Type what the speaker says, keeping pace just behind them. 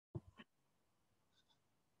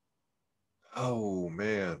Oh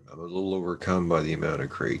man, I'm a little overcome by the amount of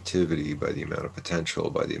creativity, by the amount of potential,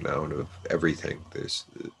 by the amount of everything.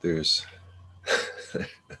 There's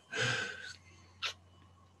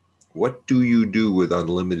what do you do with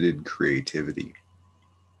unlimited creativity?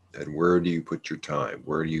 And where do you put your time?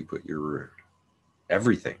 Where do you put your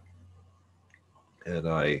everything?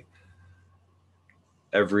 And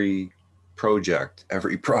every project,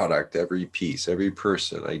 every product, every piece, every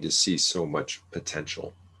person, I just see so much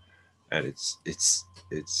potential. And it's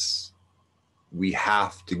we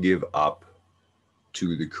have to give up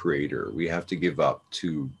to the creator. We have to give up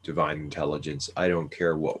to divine intelligence. I don't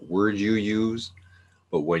care what word you use,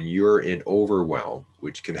 but when you're in overwhelm,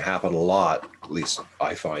 which can happen a lot, at least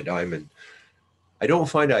I find I don't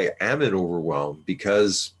find I am in overwhelm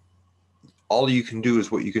because all you can do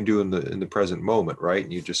is what you can do in the present moment, right?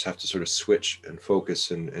 And you just have to sort of switch and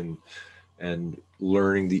focus and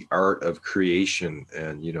learning the art of creation,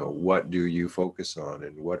 and what do you focus on,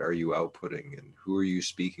 and what are you outputting, and who are you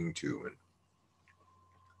speaking to, and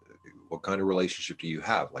what kind of relationship do you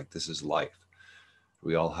have? Like, this is life.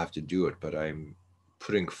 We all have to do it, but I'm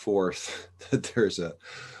putting forth that there's a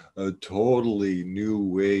totally new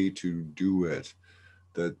way to do it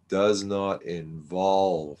that does not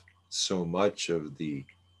involve so much of the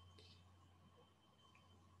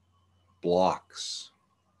blocks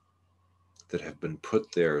that have been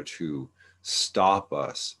put there to stop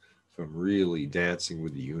us from really dancing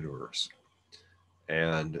with the universe.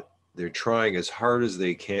 And they're trying as hard as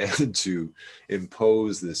they can to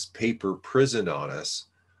impose this paper prison on us,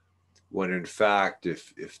 when in fact,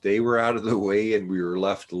 if they were out of the way and we were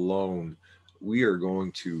left alone, we are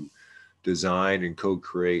going to design and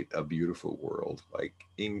co-create a beautiful world. Like,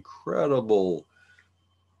 incredible.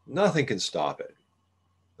 Nothing can stop it.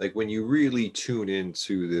 Like, when you really tune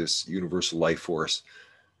into this universal life force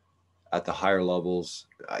at the higher levels,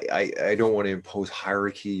 I don't want to impose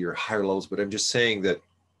hierarchy or higher levels, but I'm just saying that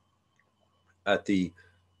at the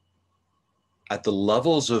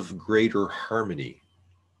levels of greater harmony,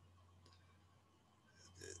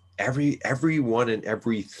 everyone and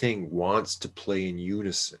everything wants to play in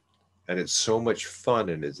unison, and it's so much fun,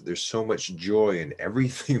 and there's so much joy in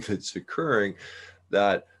everything that's occurring,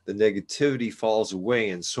 that the negativity falls away.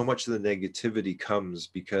 And so much of the negativity comes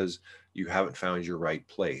because you haven't found your right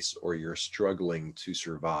place, or you're struggling to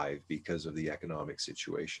survive because of the economic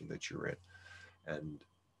situation that you're in.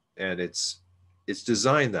 And it's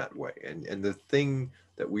designed that way. And the thing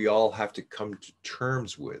that we all have to come to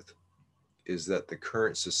terms with is that the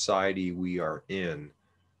current society we are in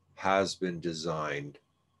has been designed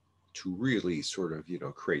to really sort of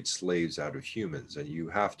create slaves out of humans. And you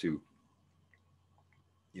have to,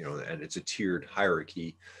 and it's a tiered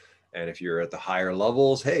hierarchy. And if you're at the higher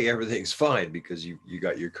levels, hey, everything's fine because you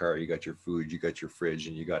got your car, you got your food, you got your fridge,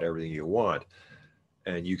 and you got everything you want,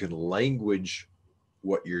 and you can language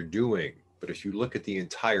what you're doing. But if you look at the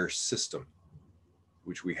entire system,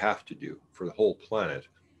 which we have to do for the whole planet,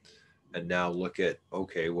 and now look at,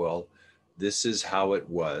 okay, well, this is how it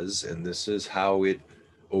was, and this is how it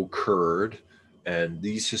occurred, and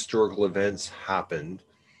these historical events happened.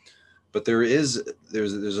 But there's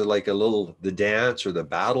like a little, the dance or the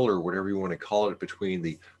battle or whatever you want to call it, between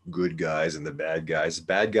the good guys and the bad guys.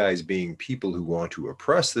 Bad guys being people who want to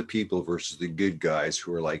oppress the people, versus the good guys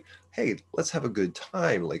who are like, hey, let's have a good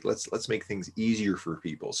time, like let's make things easier for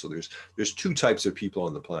people. So there's two types of people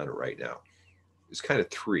on the planet right now. There's kind of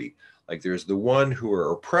three. Like, there's the one who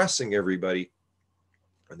are oppressing everybody,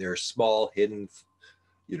 and they're small, hidden,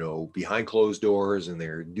 behind closed doors, and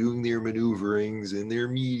they're doing their maneuverings and their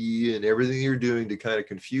media and everything they're doing to kind of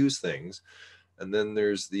confuse things. And then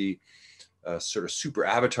there's the sort of super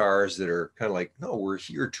avatars that are kind of like, no, we're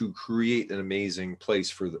here to create an amazing place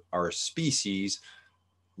for our species.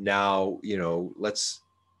 Now, let's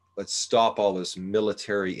stop all this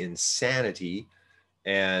military insanity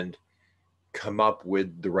and come up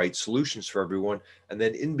with the right solutions for everyone. And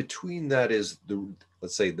then in between that is the,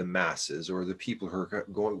 let's say, the masses, or the people who are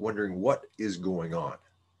going wondering what is going on.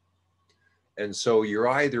 And so you're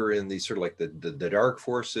either in the sort of like the dark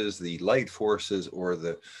forces, the light forces, or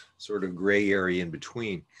the sort of gray area in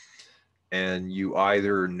between. And you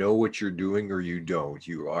either know what you're doing or you don't.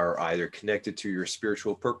 You are either connected to your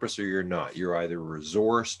spiritual purpose or you're not. You're either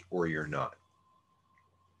resourced or you're not.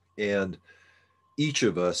 And each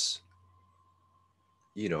of us,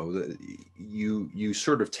 you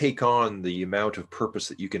sort of take on the amount of purpose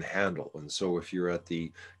that you can handle. And so if you're at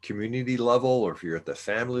the community level, or if you're at the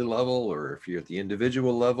family level, or if you're at the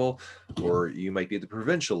individual level, or you might be at the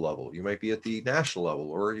provincial level, you might be at the national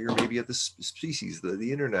level, or you're maybe at the species,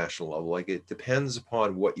 the international level. Like, it depends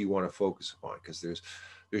upon what you want to focus upon, because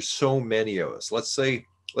There's so many of us. Let's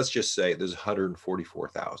just say there's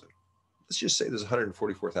 144,000. Let's just say there's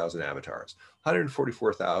 144,000 avatars,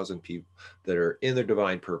 144,000 people that are in their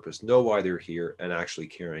divine purpose, know why they're here, and actually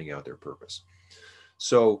carrying out their purpose.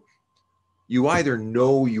 So you either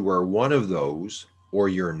know you are one of those or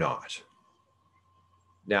you're not.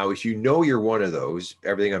 Now, if you know you're one of those,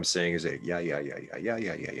 everything I'm saying is yeah, yeah, yeah, yeah, yeah, yeah,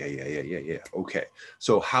 yeah, yeah, yeah, yeah, yeah, yeah. Okay.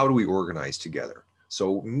 So how do we organize together?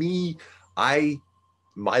 So my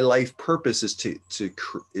life purpose is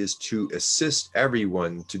to assist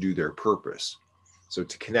everyone to do their purpose. So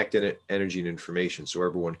to connect energy and information so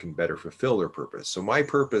everyone can better fulfill their purpose. So my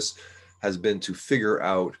purpose has been to figure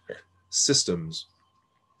out systems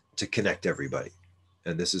to connect everybody.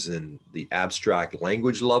 And this is in the abstract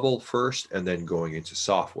language level first, and then going into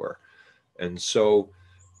software. And so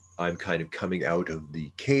I'm kind of coming out of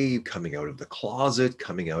the cave, coming out of the closet,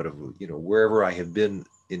 coming out of, wherever I have been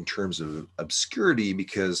in terms of obscurity,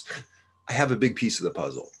 because I have a big piece of the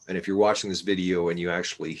puzzle. And if you're watching this video and you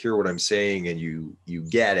actually hear what I'm saying and you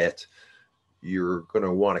get it, you're going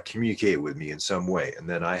to want to communicate with me in some way. And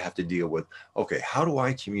then I have to deal with, okay, how do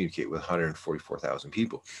I communicate with 144,000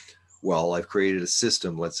 people? Well, I've created a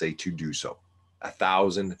system, let's say, to do so.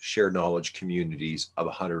 1,000 shared knowledge communities of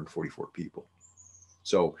 144 people.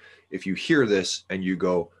 So if you hear this and you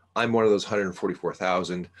go, I'm one of those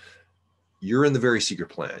 144,000, you're in the very secret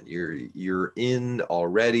plan. You're in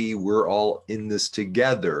already. We're all in this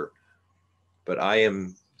together. But I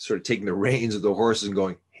am sort of taking the reins of the horses and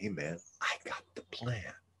going, hey, man, I got the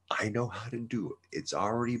plan. I know how to do it. It's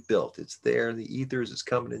already built. It's there in the ethers. It's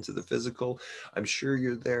coming into the physical. I'm sure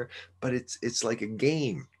you're there, but it's like a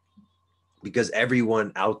game, because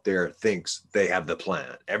everyone out there thinks they have the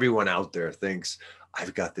plan. Everyone out there thinks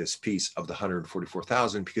I've got this piece of the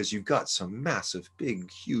 144,000, because you've got some massive,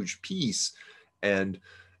 big, huge piece, and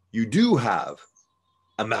you do have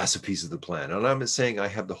a massive piece of the plan. And I'm not saying I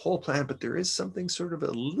have the whole plan, but there is something sort of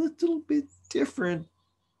a little bit different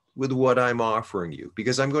with what I'm offering you,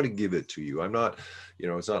 because I'm going to give it to you. I'm not,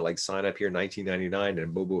 it's not like sign up here 1999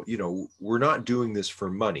 and blah, blah. We're not doing this for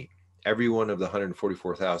money. Every one of the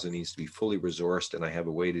 144,000 needs to be fully resourced. And I have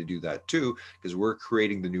a way to do that too, because we're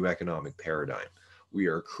creating the new economic paradigm. We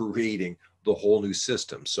are creating the whole new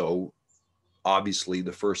system. So obviously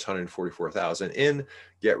the first 144,000 in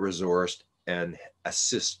get resourced and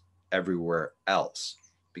assist everywhere else,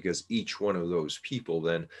 because each one of those people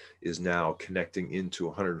then is now connecting into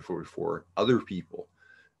 144 other people.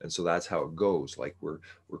 And so that's how it goes. Like we're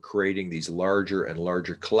creating these larger and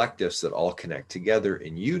larger collectives that all connect together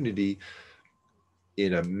in unity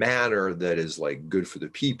in a manner that is like good for the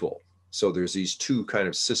people. So there's these two kind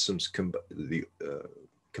of systems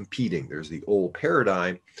competing. There's the old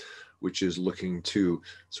paradigm, which is looking to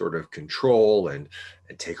sort of control and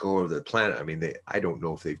take over the planet. I mean, I don't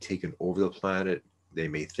know if they've taken over the planet. They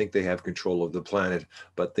may think they have control of the planet,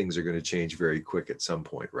 but things are going to change very quick at some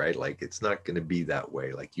point, right? Like it's not going to be that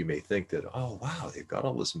way. Like you may think that, oh, wow, they've got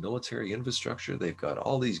all this military infrastructure. They've got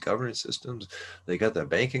all these governance systems. They got the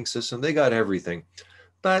banking system. They got everything.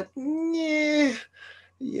 But yeah,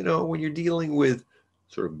 when you're dealing with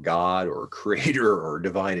sort of God or creator or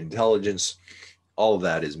divine intelligence, all of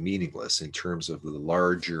that is meaningless in terms of the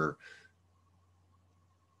larger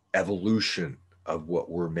evolution of what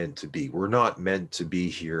we're meant to be. We're not meant to be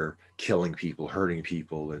here killing people, hurting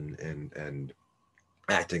people, and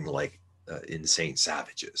acting like insane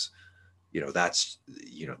savages.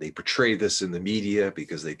 They portray this in the media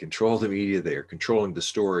because they control the media. They are controlling the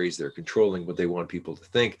stories. They're controlling what they want people to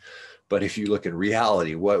think. But if you look in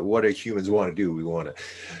reality, what do humans want to do? We want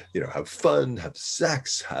to, have fun, have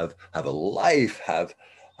sex, have a life,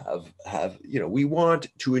 we want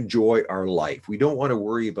to enjoy our life. We don't want to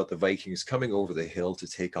worry about the Vikings coming over the hill to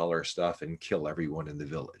take all our stuff and kill everyone in the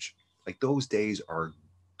village. Like those days are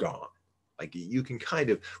gone. Like we can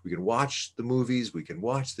watch the movies, we can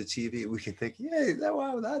watch the TV, we can think, yeah, that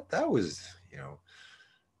was, that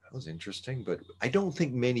was interesting. But I don't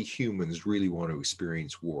think many humans really want to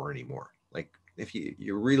experience war anymore. Like if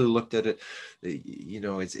you really looked at it,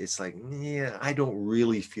 it's like, yeah, I don't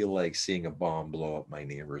really feel like seeing a bomb blow up my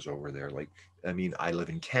neighbors over there. Like, I mean, I live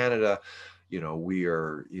in Canada. We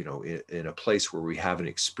are, in a place where we haven't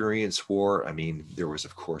experienced war. I mean, there was,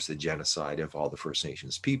 of course, a genocide of all the First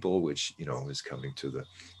Nations people, which, is coming to the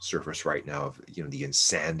surface right now of, the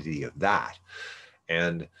insanity of that.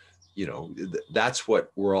 And, that's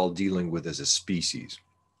what we're all dealing with as a species.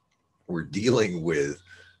 We're dealing with,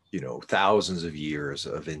 thousands of years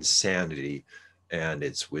of insanity, and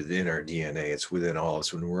it's within our DNA. It's within all of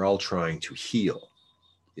us when we're all trying to heal,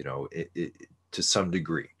 to some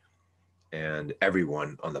degree. and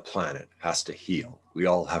everyone on the planet has to heal. We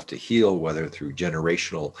all have to heal, whether through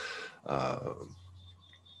generational uh,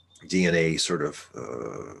 DNA sort of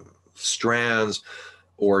strands,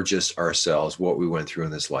 or just ourselves, what we went through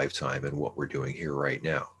in this lifetime and what we're doing here right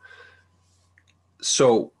now.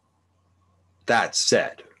 So that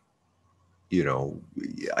said, you know,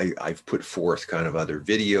 I've put forth kind of other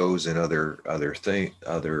videos and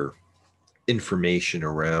other information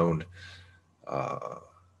around uh,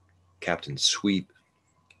 Captain Sweep,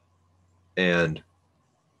 and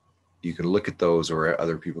you can look at those, or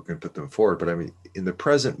other people can put them forward. But I mean, in the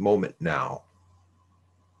present moment now,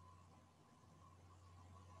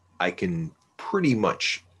 I can pretty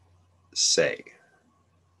much say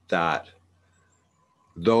that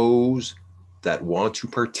those that want to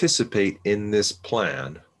participate in this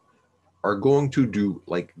plan are going to do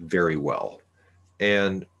like very well.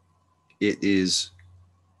 And it is,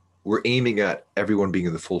 we're aiming at everyone being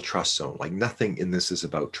in the full trust zone. Like nothing in this is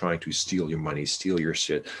about trying to steal your money, steal your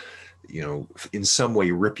shit, you know, in some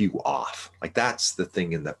way rip you off. Like that's the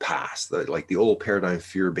thing in the past, like the old paradigm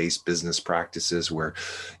fear-based business practices where,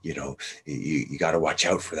 you know, you got to watch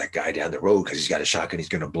out for that guy down the road because he's got a shotgun, he's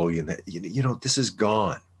going to blow you in the, you know, this is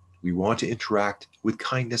gone. We want to interact with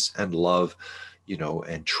kindness and love, you know,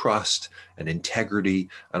 and trust and integrity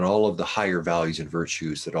and all of the higher values and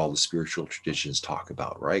virtues that all the spiritual traditions talk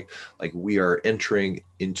about, right? Like we are entering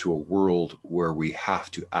into a world where we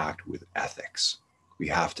have to act with ethics. We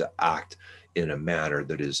have to act in a manner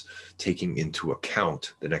that is taking into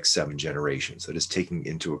account the next 7 generations, that is taking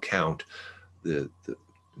into account the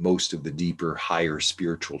most of the deeper, higher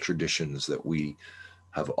spiritual traditions that we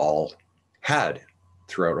have all had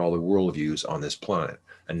throughout all the worldviews on this planet.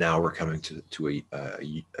 And now we're coming to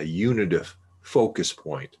a unitive focus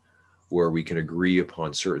point where we can agree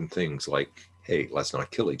upon certain things like, hey, let's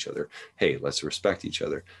not kill each other. Hey, let's respect each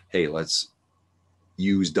other. Hey, let's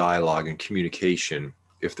use dialogue and communication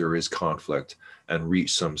if there is conflict and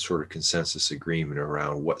reach some sort of consensus agreement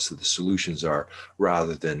around what the solutions are,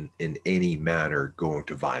 rather than in any manner going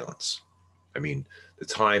to violence. I mean, the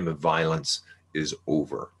time of violence is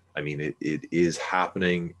over. I mean, it is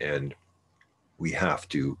happening, and we have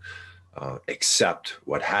to accept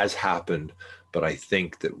what has happened. But I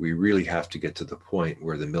think that we really have to get to the point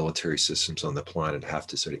where the military systems on the planet have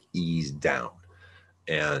to sort of ease down.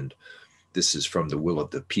 And this is from the will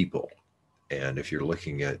of the people. And if you're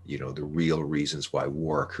looking at, you know, the real reasons why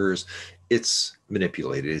war occurs, it's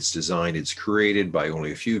manipulated, it's designed, it's created by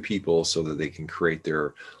only a few people so that they can create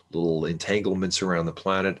their little entanglements around the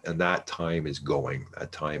planet. And that time is going.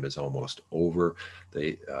 That time is almost over.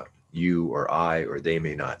 You or I, or they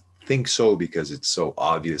may not think so because it's so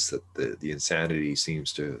obvious that the insanity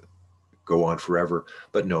seems to go on forever.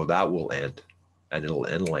 But no, that will end. And it'll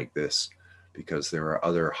end like this because there are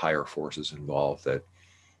other higher forces involved that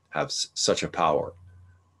have such a power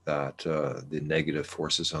that the negative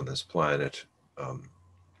forces on this planet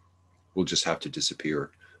will just have to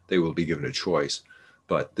disappear. They will be given a choice,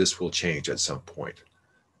 but this will change at some point.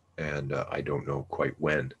 And I don't know quite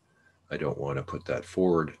when. I don't want to put that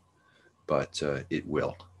forward, but it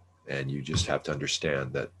will. And you just have to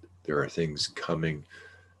understand that there are things coming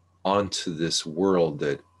onto this world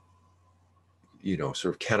that, you know,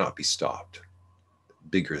 sort of cannot be stopped.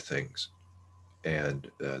 Bigger things. And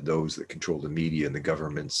those that control the media and the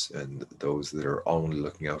governments and those that are only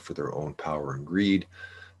looking out for their own power and greed,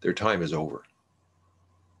 their time is over.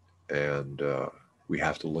 And we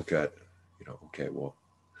have to look at, you know, okay, well,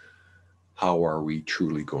 how are we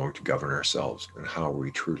truly going to govern ourselves, and how are we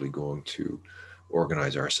truly going to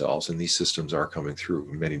organize ourselves? And these systems are coming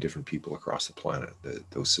through many different people across the planet.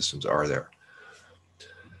 Those systems are there.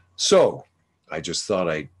 So I just thought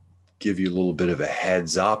I'd give you a little bit of a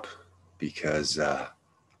heads up, because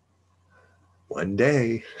one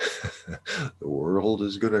day the world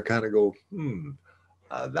is going to kind of go,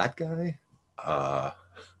 that guy?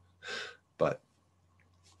 But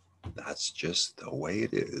that's just the way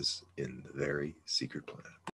it is in the very secret planet.